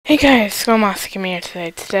Hey guys, Skolmaskim here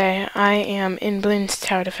today. Today I am in Bloons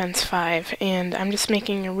Tower Defense 5, and I'm just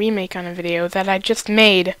making a remake on a video that I just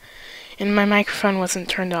made, and my microphone wasn't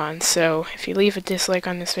turned on, so if you leave a dislike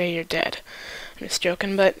on this video, you're dead. I'm just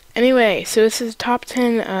joking, but anyway, so this is top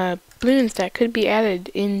 10 balloons that could be added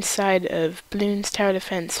inside of Bloons Tower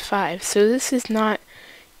Defense 5. So this is not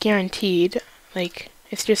guaranteed, like,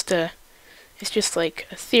 it's just like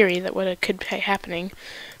a theory that what could be happening,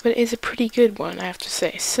 but it is a pretty good one, I have to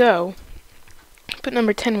say. So, but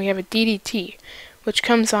number 10, we have a DDT, which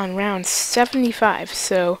comes on round 75.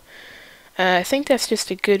 So, I think that's just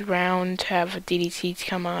a good round to have a DDT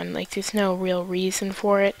come on. Like, there's no real reason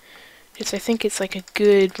for it. Just I think it's like a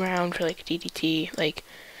good round for like a DDT. Like,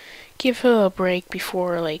 give it a little break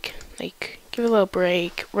before give it a little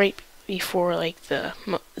break right before like the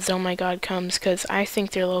Oh My God comes, because I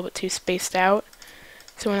think they're a little bit too spaced out.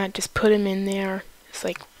 So when I just put them in there, it's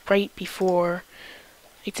like right before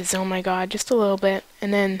like the Oh My God, just a little bit,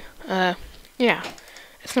 and then yeah,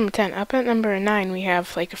 that's number 10. Up at number 9 we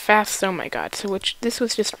have like a fast Oh My God, so this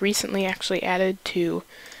was just recently actually added to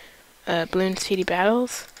Bloons TD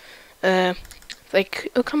Battles. Like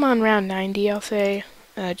it'll come on round 90, I'll say,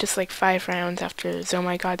 just like 5 rounds after Oh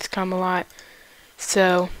My God's come a lot.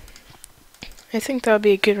 So I think that'll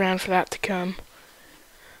be a good round for that to come.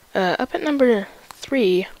 Up at number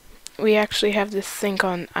 3, we actually have this thing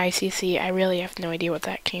called ICC. I really have no idea what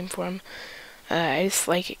that came from. I just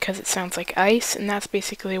like it because it sounds like ice, and that's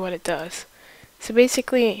basically what it does. So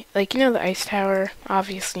basically, like, you know the ice tower?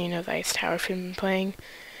 Obviously you know the ice tower if you've been playing.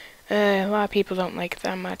 A lot of people don't like it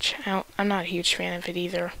that much. I'm not a huge fan of it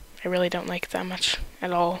either. I really don't like it that much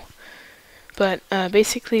at all. But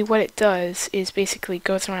basically what it does is basically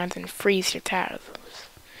goes around and freezes your towers.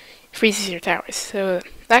 So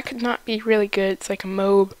that could not be really good. It's like a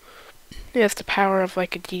MOAB. It has the power of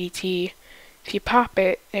like a DDT. If you pop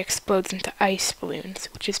it, it explodes into ice balloons,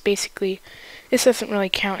 which is basically, this doesn't really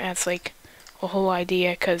count as like a whole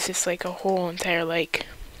idea because it's like a whole entire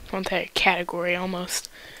category almost.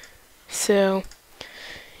 So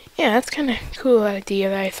yeah, that's kind of cool idea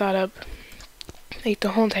that I thought of. Like the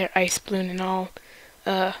whole entire ice balloon and all.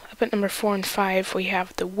 Up at number 4 and 5, we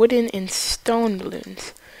have the wooden and stone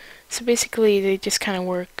balloons. So basically, they just kind of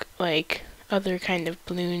work like other kind of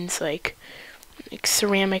balloons, like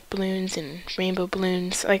ceramic balloons and rainbow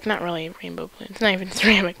balloons. Like, not really rainbow balloons, not even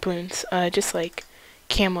ceramic balloons, just like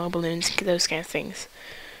camo balloons, those kind of things.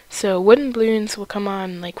 So wooden balloons will come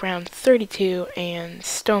on like round 32, and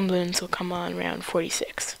stone balloons will come on round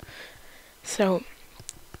 46. So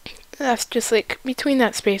that's just like, between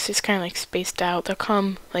that space, it's kind of like spaced out. They'll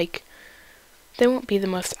come, like, they won't be the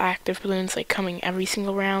most active balloons, like, coming every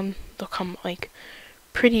single round. They'll come, like,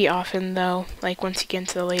 pretty often, though, like, once you get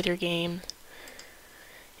into the later game.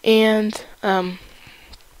 And,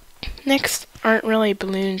 next aren't really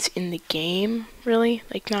balloons in the game, really.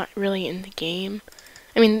 Like, not really in the game.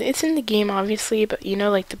 I mean, it's in the game, obviously, but, you know,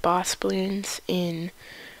 like, the boss balloons in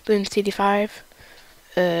Bloons TD5?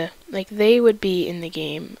 Like, they would be in the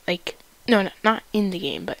game, like, no, not in the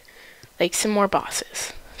game, but, like, some more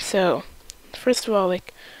bosses. So, first of all,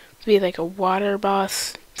 like, it'll be, like, a water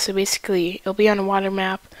boss. So, basically, it'll be on a water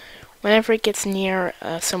map. Whenever it gets near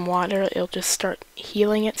some water, it'll just start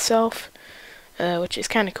healing itself, which is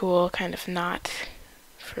kind of cool, kind of not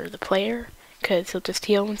for the player, because he'll just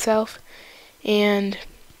heal himself. And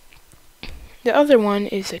the other one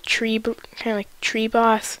is a tree, kind of like tree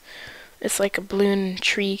boss. It's like a balloon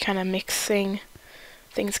tree kind of mix thing.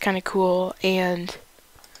 I think it's kind of cool. And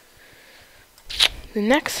the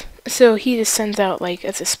next, so he just sends out, like,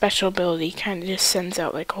 as a special ability, kind of just sends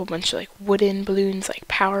out like a whole bunch of like wooden balloons, like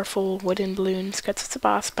powerful wooden balloons. Because it's a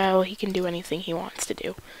boss battle, he can do anything he wants to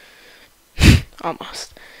do.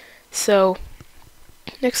 Almost. So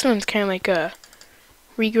next one's kind of like a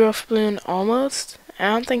regrowth balloon, almost. I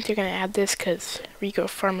don't think they're going to add this because regrowth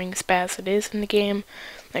farming is bad as it is in the game.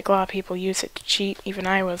 Like, a lot of people use it to cheat. Even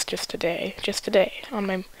I was just today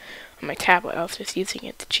on my tablet. I was just using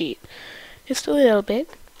it to cheat, just a little bit.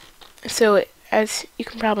 So as you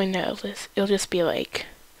can probably know, it'll just be like,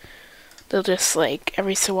 they'll just like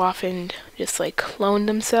every so often just like clone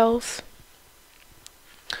themselves.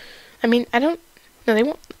 I mean, I don't. No, they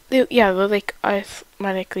won't. Yeah, they'll like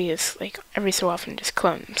automatically just like every so often just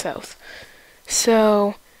clone themselves.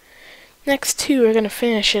 So next two are gonna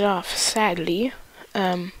finish it off, sadly.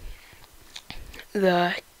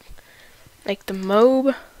 The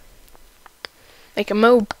MOAB, like a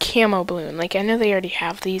MOAB camo balloon. Like, I know they already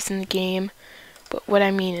have these in the game, but what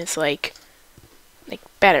I mean is like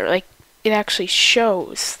better. Like, it actually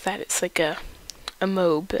shows that it's like a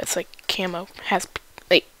MOAB that's like camo, has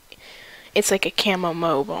like it's like a camo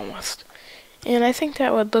mob almost. And I think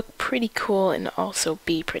that would look pretty cool and also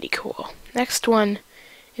be pretty cool. Next one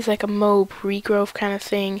is like a mob regrowth kind of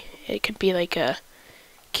thing. It could be like a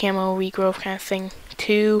camo regrowth kind of thing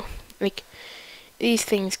too. Like, these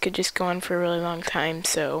things could just go on for a really long time,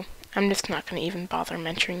 so I'm just not going to even bother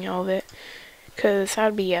mentioning all of it, because that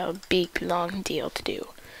would be a big, long deal to do.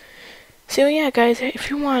 So yeah, guys, if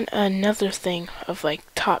you want another thing of like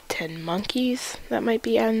top 10 monkeys that might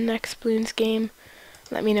be on the next Bloons game,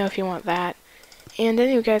 let me know if you want that. And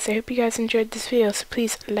anyway, guys, I hope you guys enjoyed this video, so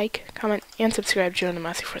please like, comment, and subscribe to join the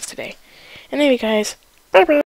Massey Force today. And anyway, guys, bye-bye!